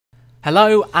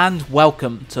Hello and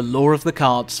welcome to Lore of the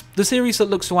Cards, the series that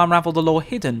looks to unravel the lore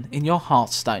hidden in your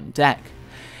Hearthstone deck.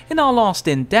 In our last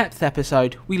in-depth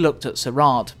episode, we looked at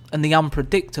Serad and the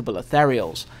unpredictable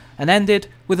Ethereals, and ended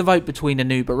with a vote between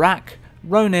Anubarak,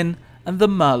 Ronin and the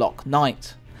Murloc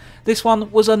Knight. This one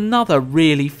was another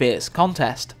really fierce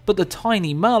contest, but the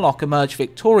tiny Murloc emerged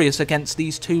victorious against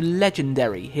these two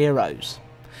legendary heroes.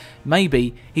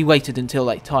 Maybe he waited until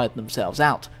they tired themselves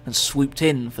out and swooped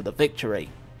in for the victory.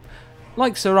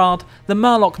 Like Serad, the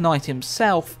Murloc Knight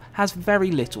himself has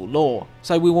very little lore,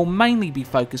 so we will mainly be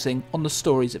focusing on the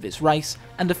stories of his race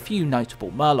and a few notable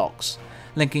Murlocs,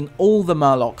 linking all the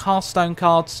Murloc Hearthstone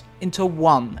cards into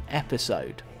one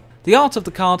episode. The art of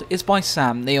the card is by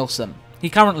Sam Nielsen. He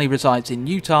currently resides in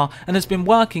Utah and has been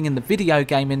working in the video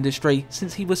game industry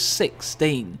since he was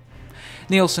 16.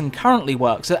 Nielsen currently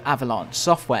works at Avalanche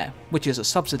Software, which is a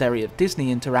subsidiary of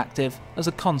Disney Interactive, as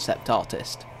a concept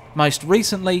artist. Most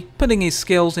recently, putting his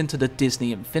skills into the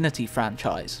Disney Infinity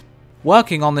franchise.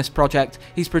 Working on this project,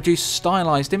 he's produced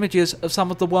stylized images of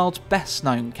some of the world's best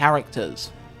known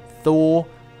characters. Thor,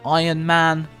 Iron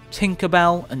Man,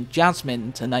 Tinkerbell and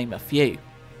Jasmine, to name a few.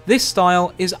 This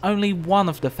style is only one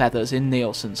of the feathers in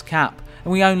Nielsen's cap,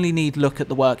 and we only need look at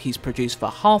the work he's produced for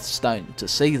Hearthstone to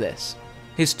see this.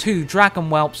 His two dragon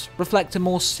whelps reflect a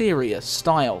more serious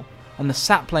style, and the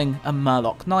sapling and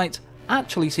Murloc Knight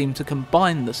actually seem to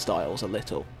combine the styles a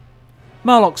little.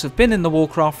 Murlocs have been in the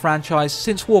Warcraft franchise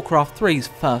since Warcraft 3's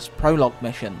first prologue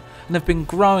mission, and have been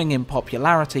growing in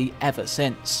popularity ever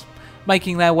since,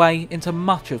 making their way into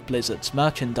much of Blizzard's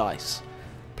merchandise.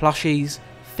 Plushies,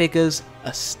 figures,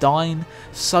 a stein,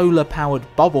 solar-powered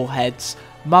bobbleheads,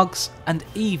 mugs, and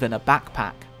even a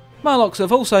backpack. Murlocs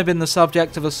have also been the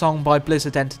subject of a song by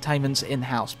Blizzard Entertainment's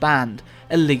in-house band,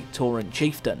 Elite Tauren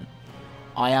Chieftain.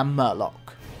 I am Murloc.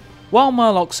 While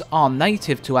Murlocs are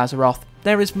native to Azeroth,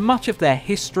 there is much of their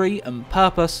history and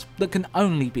purpose that can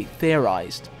only be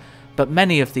theorised, but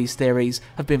many of these theories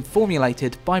have been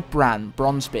formulated by Bran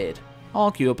Bronzebeard,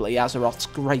 arguably Azeroth's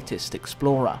greatest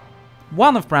explorer.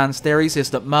 One of Bran's theories is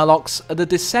that Murlocs are the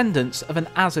descendants of an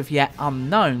as of yet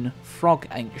unknown frog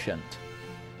ancient.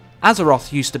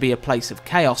 Azeroth used to be a place of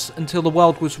chaos until the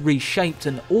world was reshaped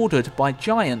and ordered by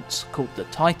giants called the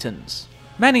Titans.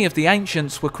 Many of the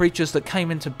ancients were creatures that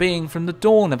came into being from the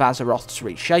dawn of Azeroth's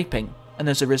reshaping, and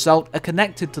as a result are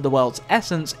connected to the world's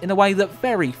essence in a way that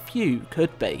very few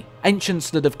could be.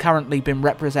 Ancients that have currently been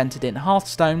represented in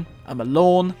Hearthstone are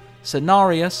Malorn,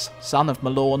 Cenarius, son of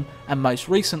Malorn, and most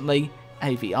recently,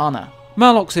 Aviana.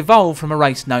 Murlocs evolved from a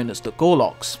race known as the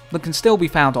Gorloks, that can still be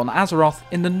found on Azeroth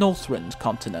in the Northrend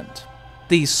continent.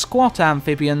 These squat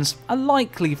amphibians are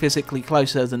likely physically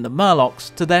closer than the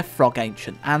Murlocs to their frog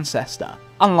ancient ancestor.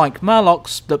 Unlike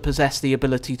Murlocs that possess the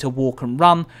ability to walk and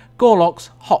run, Gorloks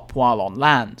hop while on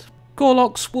land.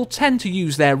 Gorloks will tend to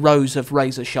use their rows of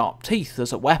razor-sharp teeth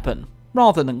as a weapon,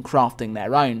 rather than crafting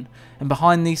their own, and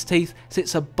behind these teeth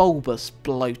sits a bulbous,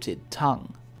 bloated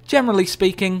tongue. Generally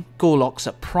speaking, Gorloks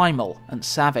are primal and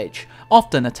savage,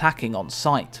 often attacking on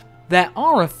sight. There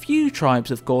are a few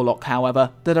tribes of Gorloc,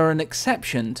 however, that are an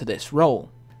exception to this rule.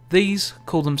 These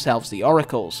call themselves the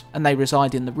Oracles, and they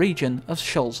reside in the region of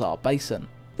Sholzar Basin.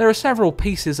 There are several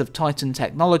pieces of Titan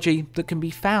technology that can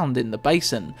be found in the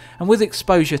basin, and with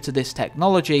exposure to this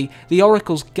technology, the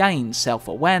Oracles gain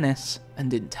self-awareness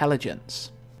and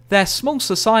intelligence. Their small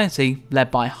society,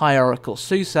 led by High Oracle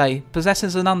Susei,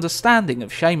 possesses an understanding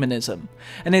of shamanism,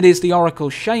 and it is the Oracle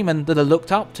Shaman that are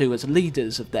looked up to as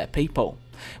leaders of their people,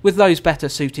 with those better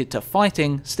suited to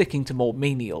fighting sticking to more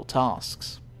menial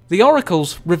tasks. The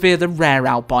Oracles revere the rare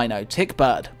albino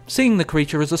tickbird, seeing the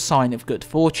creature as a sign of good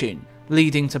fortune,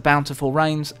 leading to bountiful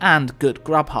rains and good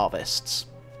grub harvests.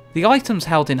 The items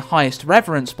held in highest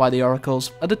reverence by the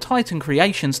Oracles are the Titan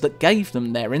creations that gave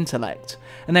them their intellect,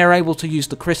 and they are able to use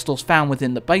the crystals found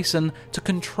within the basin to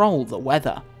control the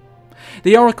weather.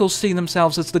 The Oracles see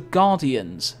themselves as the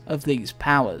guardians of these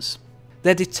powers.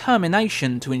 Their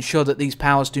determination to ensure that these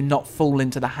powers do not fall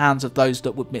into the hands of those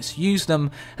that would misuse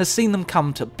them has seen them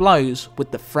come to blows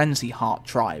with the Frenzy Heart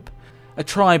tribe, a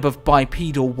tribe of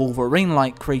bipedal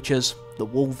wolverine-like creatures, the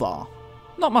Wolvar.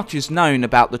 Not much is known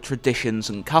about the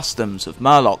traditions and customs of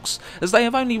Murlocs, as they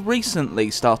have only recently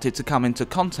started to come into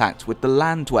contact with the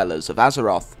land dwellers of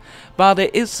Azeroth, but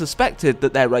it is suspected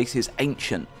that their race is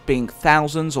ancient, being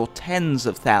thousands or tens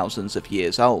of thousands of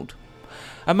years old.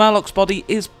 A Murloc's body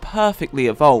is perfectly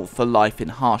evolved for life in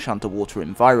harsh underwater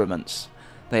environments.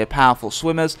 They are powerful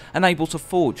swimmers and able to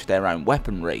forge their own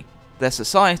weaponry. Their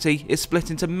society is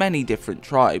split into many different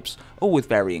tribes, all with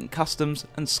varying customs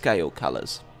and scale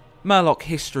colours. Murloc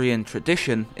history and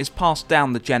tradition is passed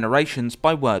down the generations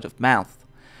by word of mouth.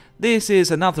 This is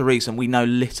another reason we know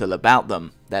little about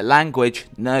them. Their language,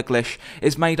 Nurglish,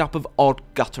 is made up of odd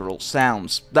guttural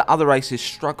sounds that other races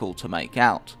struggle to make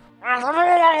out.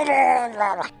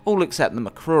 All except the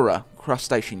Makrura,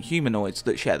 crustacean humanoids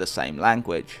that share the same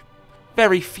language.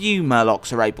 Very few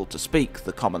Murlocs are able to speak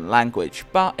the common language,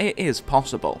 but it is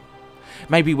possible.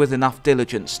 Maybe with enough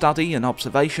diligent study and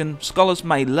observation, scholars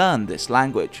may learn this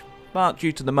language. But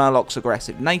due to the Murloc's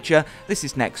aggressive nature, this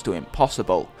is next to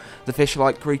impossible. The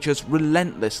fish-like creatures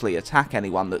relentlessly attack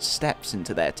anyone that steps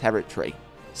into their territory.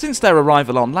 Since their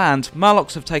arrival on land,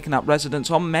 Murlocs have taken up residence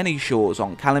on many shores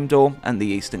on Kalimdor and the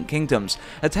Eastern Kingdoms,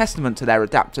 a testament to their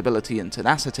adaptability and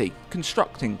tenacity,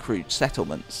 constructing crude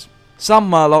settlements. Some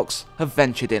Murlocs have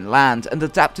ventured inland and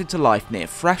adapted to life near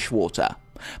freshwater.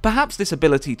 Perhaps this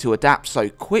ability to adapt so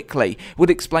quickly would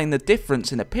explain the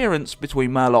difference in appearance between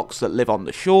Murlocs that live on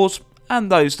the shores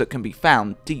and those that can be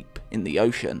found deep in the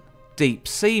ocean. Deep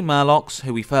sea Murlocs,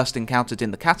 who we first encountered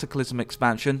in the Cataclysm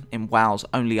expansion in WoW's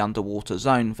only underwater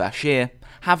zone, Vashj'ir,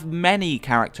 have many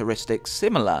characteristics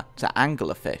similar to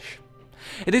anglerfish.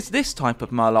 It is this type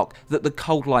of Murloc that the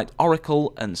Coldlight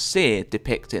Oracle and Seer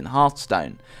depict in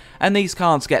Hearthstone, and these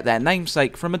cards get their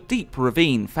namesake from a deep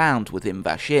ravine found within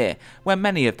Vashj'ir, where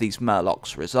many of these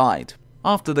Murlocs reside.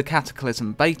 After the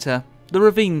Cataclysm beta, the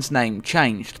ravine's name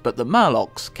changed, but the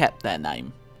Murlocs kept their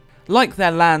name. Like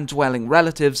their land-dwelling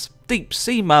relatives, deep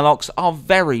sea Murlocs are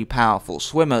very powerful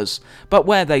swimmers, but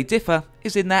where they differ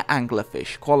is in their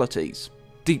anglerfish qualities.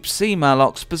 Deep sea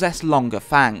Murlocs possess longer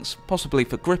fangs, possibly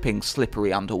for gripping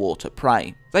slippery underwater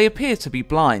prey. They appear to be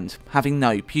blind, having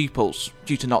no pupils,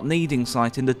 due to not needing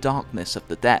sight in the darkness of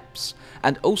the depths,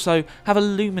 and also have a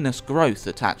luminous growth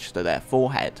attached to their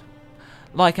forehead.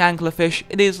 Like anglerfish,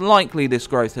 it is likely this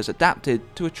growth has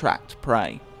adapted to attract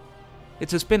prey.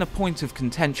 It has been a point of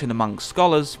contention among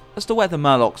scholars as to whether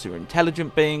Murlocs are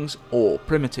intelligent beings or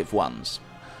primitive ones.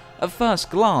 At first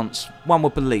glance, one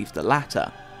would believe the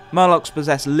latter. Murlocs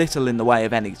possess little in the way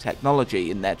of any technology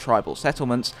in their tribal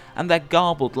settlements, and their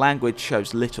garbled language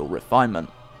shows little refinement.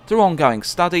 Through ongoing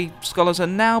study, scholars are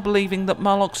now believing that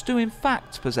Murlocs do in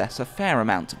fact possess a fair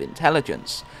amount of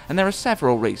intelligence, and there are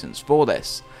several reasons for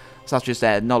this, such as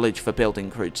their knowledge for building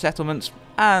crude settlements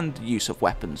and use of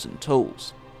weapons and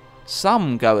tools.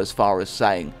 Some go as far as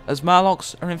saying, as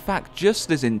Murlocs are in fact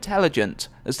just as intelligent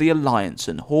as the Alliance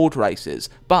and Horde races,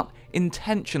 but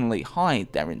intentionally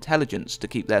hide their intelligence to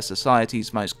keep their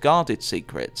society's most guarded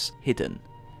secrets hidden.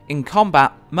 In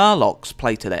combat, Murlocs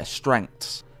play to their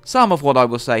strengths. Some of what I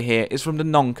will say here is from the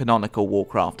non-canonical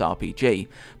Warcraft RPG,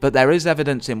 but there is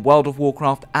evidence in World of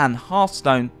Warcraft and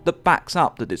Hearthstone that backs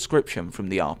up the description from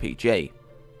the RPG.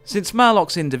 Since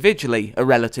Murlocs individually are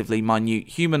relatively minute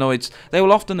humanoids, they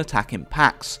will often attack in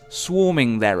packs,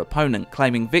 swarming their opponent,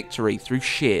 claiming victory through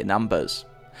sheer numbers.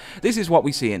 This is what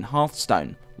we see in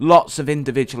Hearthstone. Lots of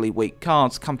individually weak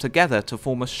cards come together to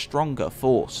form a stronger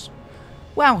force.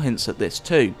 WoW hints at this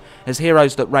too, as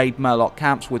heroes that raid Murloc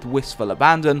camps with wistful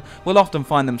abandon will often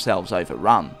find themselves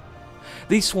overrun.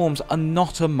 These swarms are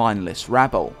not a mindless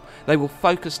rabble. They will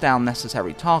focus down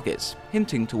necessary targets,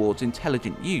 hinting towards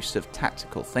intelligent use of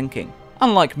tactical thinking.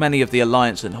 Unlike many of the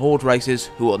Alliance and Horde races,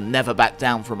 who will never back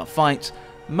down from a fight,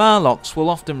 Murlocs will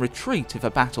often retreat if a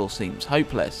battle seems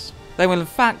hopeless. They will in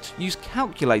fact use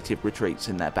calculated retreats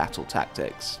in their battle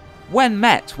tactics. When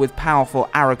met with powerful,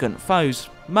 arrogant foes,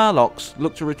 Murlocs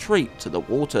look to retreat to the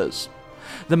waters.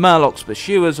 The Murloc's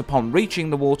pursuers, upon reaching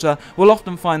the water, will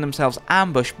often find themselves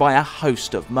ambushed by a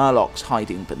host of Murlocs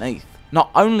hiding beneath.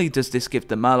 Not only does this give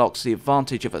the Murlocs the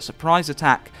advantage of a surprise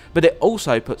attack, but it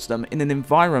also puts them in an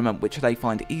environment which they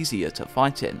find easier to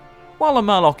fight in. While a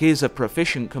Murloc is a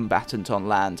proficient combatant on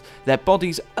land, their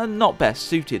bodies are not best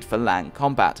suited for land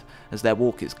combat, as their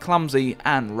walk is clumsy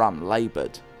and run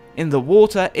laboured. In the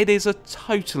water, it is a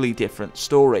totally different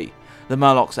story. The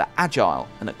Murlocs are agile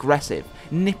and aggressive,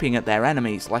 nipping at their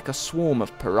enemies like a swarm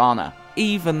of piranha.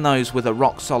 Even those with a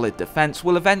rock-solid defence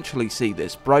will eventually see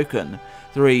this broken,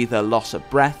 through either loss of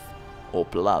breath or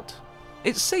blood.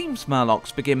 It seems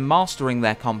Murlocs begin mastering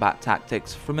their combat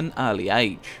tactics from an early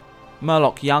age.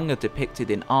 Murloc young are depicted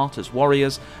in art as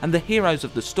warriors, and the heroes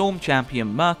of the Storm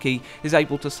Champion Murky is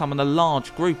able to summon a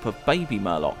large group of baby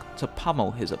Murloc to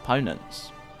pummel his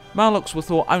opponents. Murlocs were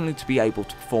thought only to be able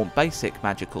to perform basic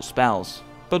magical spells,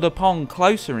 but upon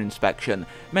closer inspection,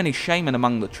 many Shaman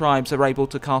among the tribes are able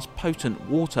to cast potent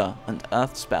water and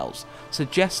earth spells,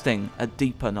 suggesting a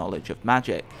deeper knowledge of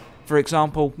magic. For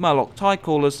example, Murloc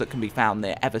Tidecallers that can be found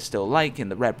near Everstill Lake in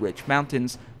the Red Ridge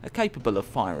Mountains are capable of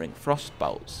firing frost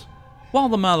bolts. While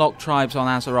the Murloc tribes on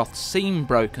Azeroth seem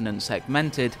broken and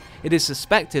segmented, it is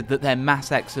suspected that their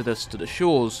mass exodus to the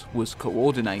shores was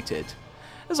coordinated.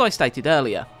 As I stated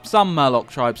earlier, some Murloc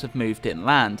tribes have moved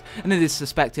inland, and it is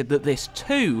suspected that this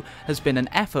too has been an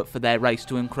effort for their race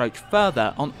to encroach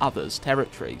further on others'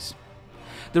 territories.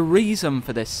 The reason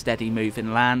for this steady move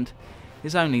inland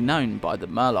is only known by the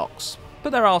Murlocs, but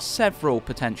there are several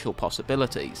potential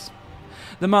possibilities.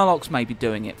 The Murlocs may be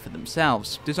doing it for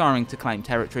themselves, desiring to claim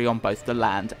territory on both the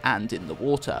land and in the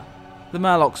water. The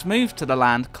Murlocs' move to the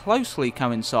land closely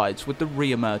coincides with the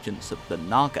re-emergence of the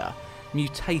Naga,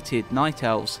 mutated night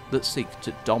elves that seek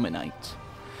to dominate.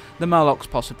 The Murlocs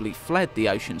possibly fled the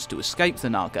oceans to escape the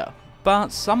Naga,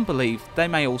 but some believe they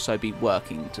may also be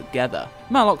working together.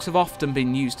 Murlocs have often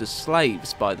been used as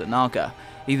slaves by the Naga,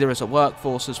 either as a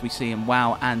workforce as we see in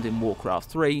WoW and in Warcraft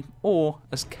 3, or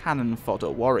as cannon fodder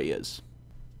warriors.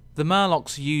 The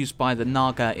Murlocs used by the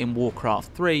Naga in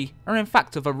Warcraft 3 are in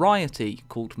fact a variety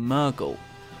called Murgle.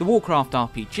 The Warcraft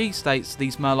RPG states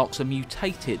these Murlocs are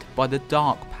mutated by the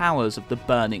dark powers of the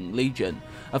Burning Legion,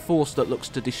 a force that looks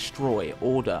to destroy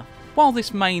order. While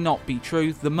this may not be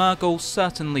true, the Murgle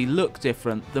certainly look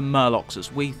different than Murlocs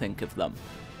as we think of them.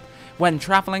 When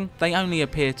travelling, they only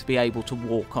appear to be able to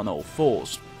walk on all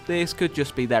fours. This could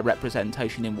just be their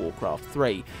representation in Warcraft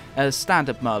 3, as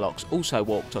standard Murlocs also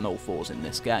walked on all fours in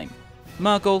this game.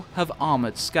 Murgle have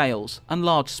armoured scales and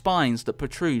large spines that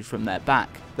protrude from their back.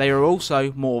 They are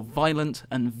also more violent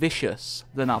and vicious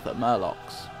than other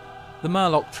Murlocs. The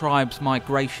Murloc tribe's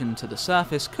migration to the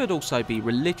surface could also be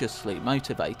religiously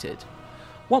motivated.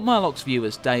 What Murlocs view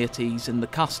as deities and the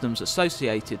customs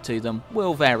associated to them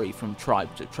will vary from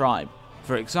tribe to tribe.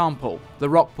 For example, the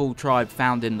Rockpool tribe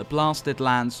found in the Blasted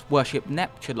Lands worship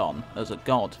Neptulon as a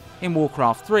god. In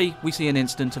Warcraft 3, we see an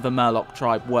instance of a Murloc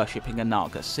tribe worshipping a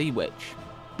Naga Sea Witch.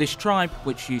 This tribe,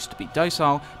 which used to be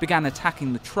docile, began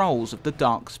attacking the trolls of the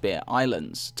Darkspear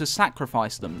Islands to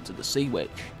sacrifice them to the Sea Witch.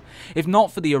 If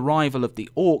not for the arrival of the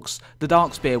orcs, the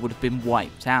Darkspear would have been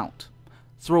wiped out.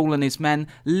 Thrall and his men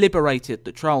liberated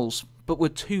the trolls, but were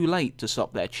too late to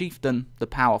stop their chieftain, the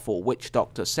powerful witch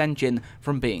doctor Sen'jin,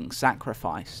 from being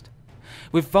sacrificed.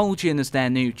 With Vol'jin as their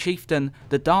new chieftain,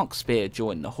 the Darkspear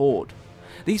joined the Horde.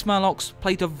 These Murlocs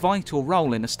played a vital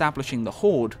role in establishing the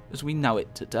Horde as we know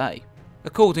it today.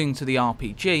 According to the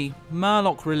RPG,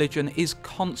 Murloc religion is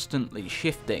constantly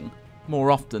shifting, more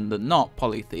often than not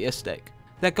polytheistic.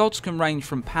 Their gods can range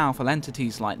from powerful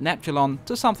entities like Neptulon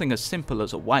to something as simple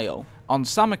as a whale. On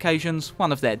some occasions,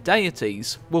 one of their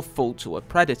deities will fall to a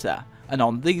predator, and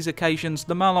on these occasions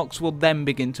the Murlocs will then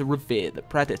begin to revere the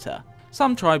predator.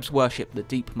 Some tribes worship the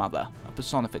Deep Mother, a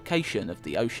personification of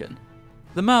the ocean.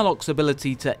 The Murloc's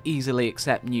ability to easily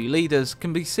accept new leaders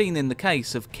can be seen in the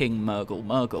case of King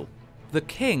Murgle. The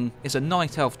king is a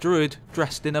night elf druid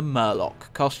dressed in a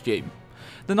Murloc costume.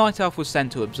 The Night Elf was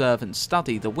sent to observe and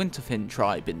study the Winterfin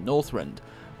tribe in Northrend,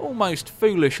 almost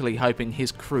foolishly hoping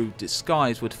his crude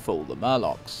disguise would fool the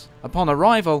Murlocs. Upon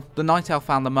arrival, the Night Elf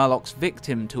found the Murlocs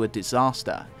victim to a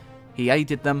disaster. He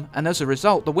aided them, and as a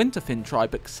result the Winterfin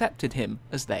tribe accepted him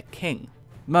as their king.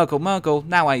 Murgle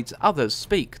now aids others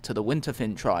speak to the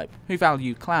Winterfin tribe, who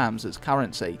value clams as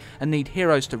currency, and need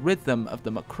heroes to rid them of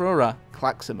the Makrura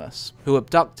Claximus, who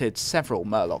abducted several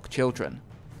Murloc children.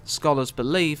 Scholars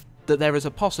believe that there is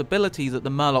a possibility that the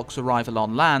Murloc's arrival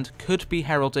on land could be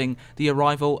heralding the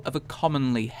arrival of a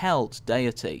commonly held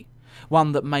deity,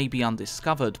 one that may be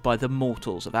undiscovered by the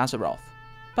mortals of Azeroth.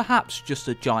 Perhaps just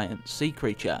a giant sea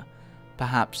creature,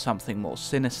 perhaps something more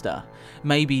sinister,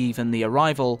 maybe even the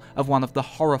arrival of one of the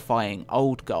horrifying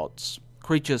old gods,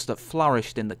 creatures that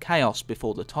flourished in the chaos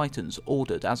before the Titans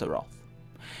ordered Azeroth.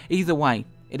 Either way,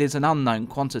 it is an unknown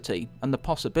quantity, and the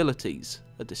possibilities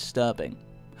are disturbing.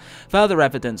 Further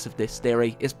evidence of this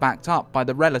theory is backed up by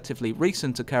the relatively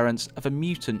recent occurrence of a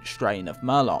mutant strain of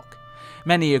Murloc.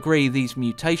 Many agree these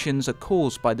mutations are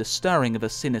caused by the stirring of a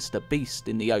sinister beast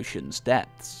in the ocean's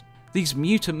depths. These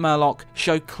mutant Murloc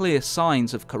show clear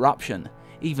signs of corruption,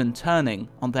 even turning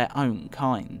on their own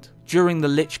kind. During the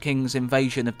Lich King's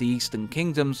invasion of the Eastern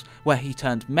Kingdoms, where he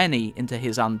turned many into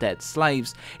his undead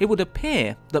slaves, it would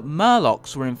appear that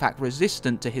Murlocs were in fact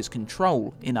resistant to his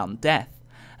control in undeath.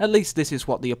 At least this is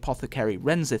what the apothecary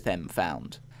Renzithem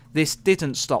found. This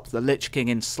didn't stop the Lich King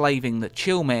enslaving the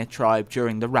Chilmere tribe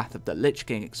during the Wrath of the Lich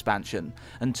King expansion,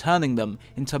 and turning them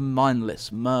into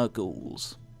mindless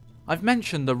Murghouls. I've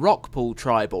mentioned the Rockpool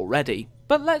tribe already,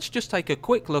 but let's just take a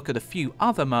quick look at a few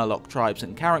other Murloc tribes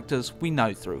and characters we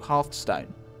know through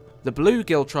Hearthstone. The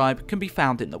Bluegill tribe can be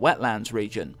found in the Wetlands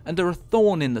region, and are a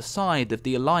thorn in the side of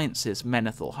the Alliance's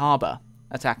Menethil Harbour,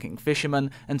 attacking fishermen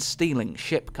and stealing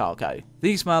ship cargo.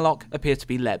 These Murloc appear to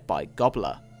be led by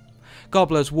Gobbler.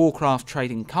 Gobbler's Warcraft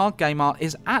trading card game art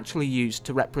is actually used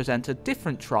to represent a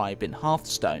different tribe in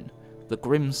Hearthstone, the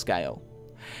Grimscale.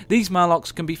 These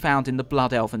Murlocs can be found in the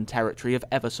Blood Elven territory of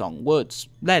Eversong Woods,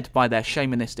 led by their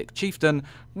shamanistic chieftain.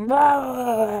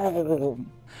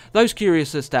 Those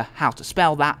curious as to how to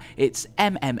spell that, it's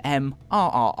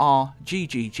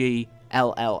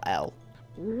MMMRRRGGGLLL.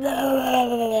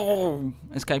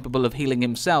 Is capable of healing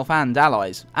himself and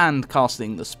allies, and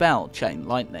casting the spell Chain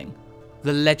Lightning.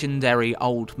 The legendary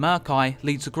Old Murkai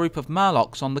leads a group of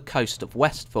Murlocs on the coast of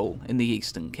Westfall in the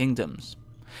Eastern Kingdoms.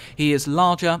 He is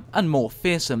larger and more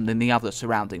fearsome than the other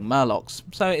surrounding Murlocs,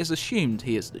 so it is assumed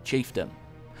he is the chieftain.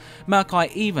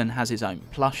 Murkai even has his own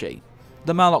plushie.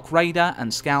 The Murloc Raider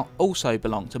and Scout also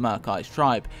belong to Murkai's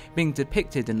tribe, being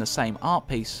depicted in the same art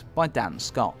piece by Dan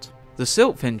Scott. The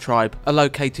Siltfin tribe are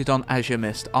located on Azure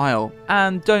Mist Isle,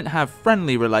 and don't have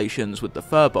friendly relations with the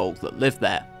Furbolg that live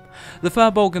there. The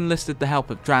Furbolg enlisted the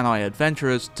help of Draenei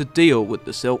adventurers to deal with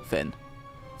the Siltfin.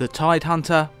 The Tide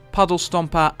Hunter, Puddle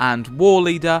Stomper and War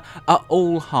Leader are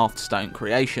all Hearthstone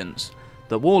creations.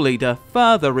 The War Leader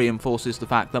further reinforces the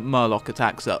fact that Murloc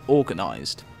attacks are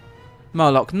organised.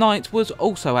 Murloc Knight was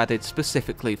also added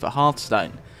specifically for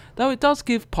Hearthstone, though it does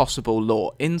give possible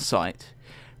lore insight.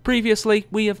 Previously,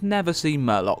 we have never seen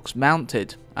Murlocs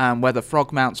mounted, and whether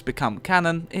frog mounts become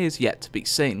canon is yet to be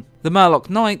seen. The Murloc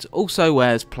Knight also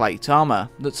wears plate armour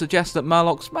that suggests that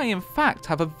Murlocs may in fact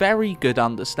have a very good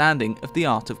understanding of the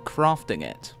art of crafting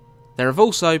it. There have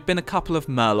also been a couple of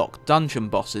Murloc dungeon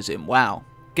bosses in WoW.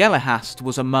 Gelahast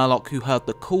was a Murloc who heard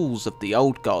the calls of the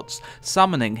old gods,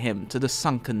 summoning him to the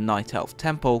sunken Night Elf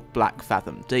temple Black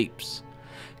Fathom Deeps.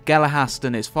 Gelahast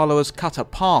and his followers cut a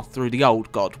path through the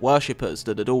old god worshippers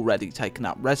that had already taken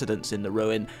up residence in the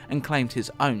ruin and claimed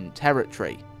his own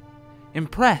territory.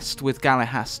 Impressed with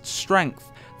Galahast's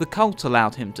strength, the cult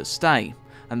allowed him to stay,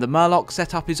 and the Murloc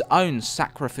set up his own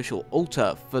sacrificial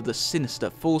altar for the sinister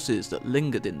forces that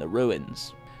lingered in the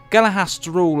ruins. Galahast's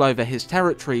rule over his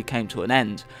territory came to an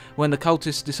end when the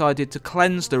cultists decided to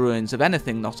cleanse the ruins of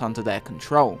anything not under their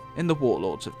control in the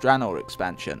Warlords of Draenor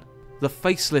expansion. The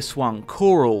Faceless One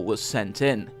Coral was sent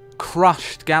in,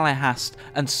 crushed Galahast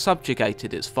and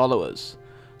subjugated his followers.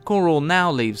 Coral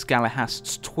now leaves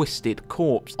Galahast's twisted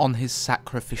corpse on his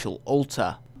sacrificial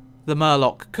altar. The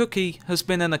Murloc Cookie has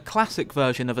been in a classic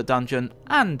version of a dungeon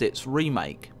and its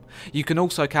remake. You can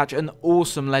also catch an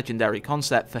awesome legendary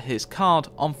concept for his card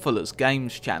on Fuller's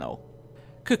Games channel.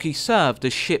 Cookie served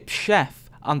as ship's chef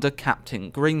under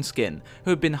Captain Greenskin,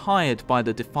 who had been hired by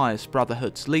the Defias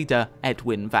Brotherhood's leader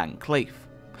Edwin Van Cleef.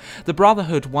 The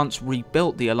Brotherhood once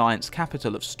rebuilt the Alliance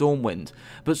capital of Stormwind,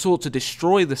 but sought to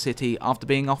destroy the city after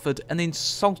being offered an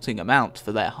insulting amount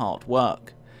for their hard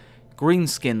work.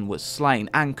 Greenskin was slain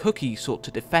and Cookie sought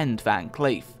to defend Van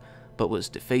Cleef, but was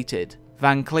defeated.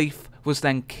 Van Cleef was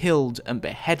then killed and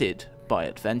beheaded by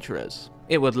adventurers.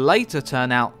 It would later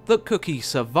turn out that Cookie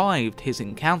survived his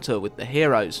encounter with the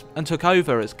heroes and took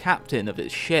over as captain of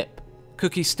his ship.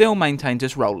 Cookie still maintained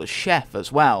his role as chef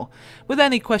as well, with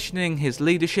any questioning his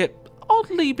leadership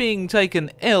oddly being taken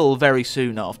ill very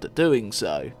soon after doing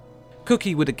so.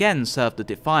 Cookie would again serve the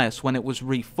Defias when it was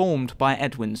reformed by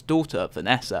Edwin's daughter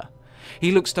Vanessa.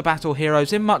 He looks to battle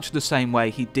heroes in much the same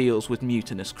way he deals with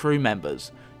mutinous crew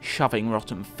members, shoving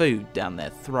rotten food down their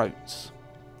throats.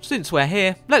 Since we're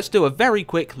here, let's do a very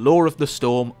quick Lore of the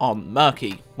Storm on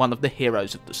Murky, one of the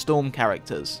Heroes of the Storm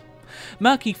characters.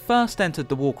 Murky first entered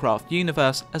the Warcraft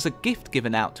universe as a gift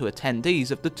given out to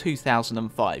attendees of the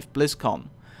 2005 BlizzCon,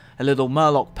 a little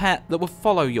Murloc pet that would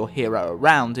follow your hero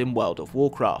around in World of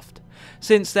Warcraft.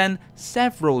 Since then,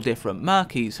 several different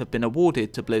Murkies have been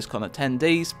awarded to BlizzCon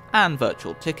attendees and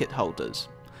virtual ticket holders.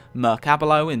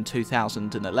 Murkabalo in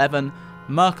 2011,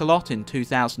 Murkalot in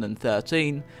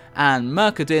 2013, and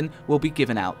Murkadin will be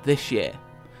given out this year.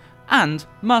 And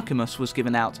Murkimus was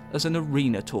given out as an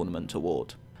arena tournament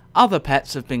award. Other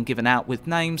pets have been given out with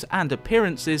names and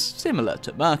appearances similar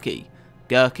to Murky,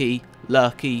 Gurky,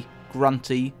 Lurky,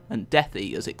 Grunty and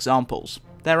Deathy as examples.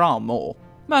 There are more.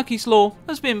 Murky's lore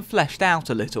has been fleshed out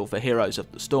a little for Heroes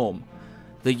of the Storm.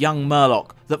 The young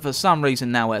Murloc, that for some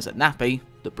reason now wears a nappy,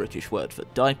 the British word for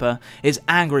diaper, is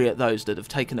angry at those that have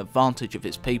taken advantage of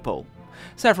his people.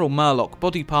 Several Murloc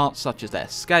body parts, such as their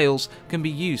scales, can be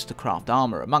used to craft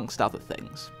armour amongst other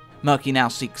things. Murky now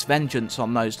seeks vengeance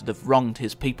on those that have wronged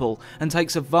his people and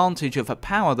takes advantage of a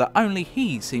power that only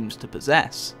he seems to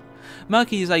possess.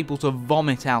 Murky is able to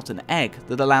vomit out an egg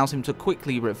that allows him to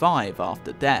quickly revive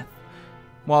after death.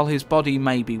 While his body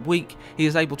may be weak, he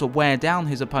is able to wear down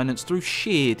his opponents through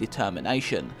sheer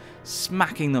determination,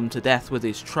 smacking them to death with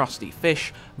his trusty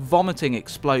fish, vomiting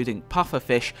exploding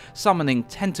pufferfish, summoning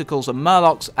tentacles and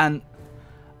Murlocs, and...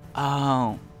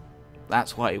 oh,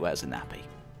 that's why he wears a nappy.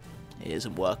 It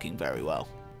isn't working very well.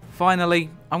 Finally,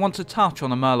 I want to touch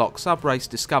on a Murloc subrace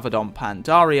discovered on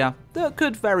Pandaria that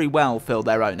could very well fill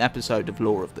their own episode of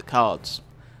Lore of the Cards.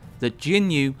 The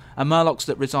Jinyu are Murlocs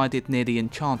that resided near the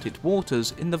enchanted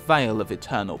waters in the Vale of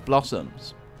Eternal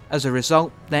Blossoms. As a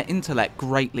result, their intellect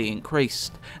greatly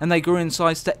increased, and they grew in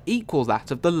size to equal that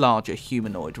of the larger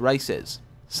humanoid races.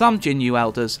 Some Jinyu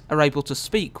elders are able to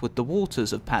speak with the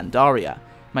waters of Pandaria,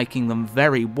 making them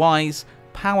very wise,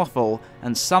 powerful,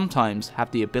 and sometimes have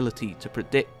the ability to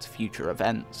predict future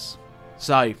events.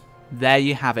 So, there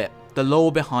you have it, the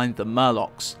lore behind the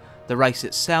Murlocs, the race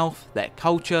itself, their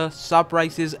culture,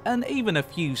 sub-races, and even a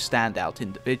few standout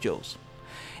individuals.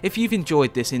 If you've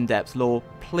enjoyed this in-depth lore,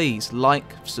 please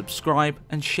like, subscribe,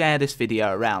 and share this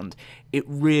video around. It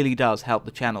really does help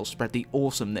the channel spread the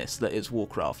awesomeness that is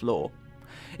Warcraft lore.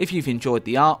 If you've enjoyed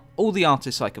the art, all the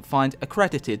artists I could find are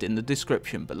credited in the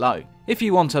description below. If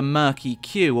you want a murky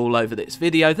Q all over this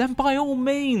video, then by all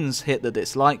means hit the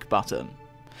dislike button.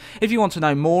 If you want to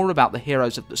know more about the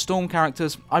Heroes of the Storm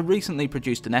characters, I recently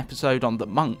produced an episode on the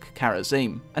monk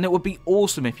Karazim, and it would be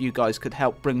awesome if you guys could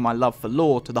help bring my love for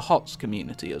lore to the HOTS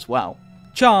community as well.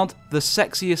 Chard, the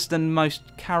sexiest and most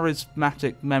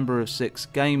charismatic member of 6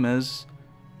 Gamers,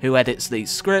 who edits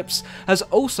these scripts, has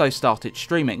also started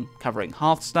streaming, covering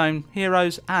Hearthstone,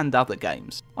 Heroes, and other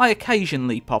games. I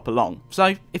occasionally pop along,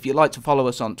 so if you'd like to follow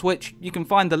us on Twitch, you can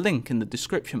find the link in the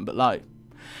description below.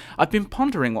 I've been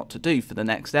pondering what to do for the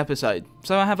next episode,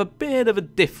 so I have a bit of a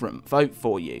different vote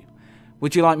for you.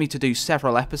 Would you like me to do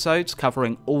several episodes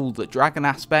covering all the dragon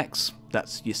aspects,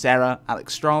 that's Ysera,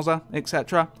 Alexstrasza,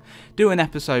 etc. Do an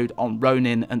episode on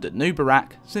Ronin and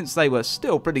Anubarak, since they were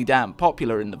still pretty damn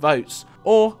popular in the votes,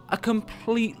 or a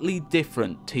completely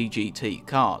different TGT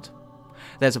card.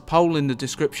 There's a poll in the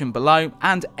description below,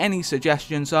 and any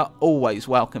suggestions are always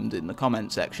welcomed in the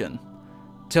comment section.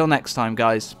 Till next time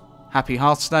guys, happy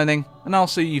Hearthstoning, and I'll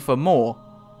see you for more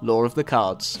Lore of the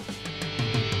Cards.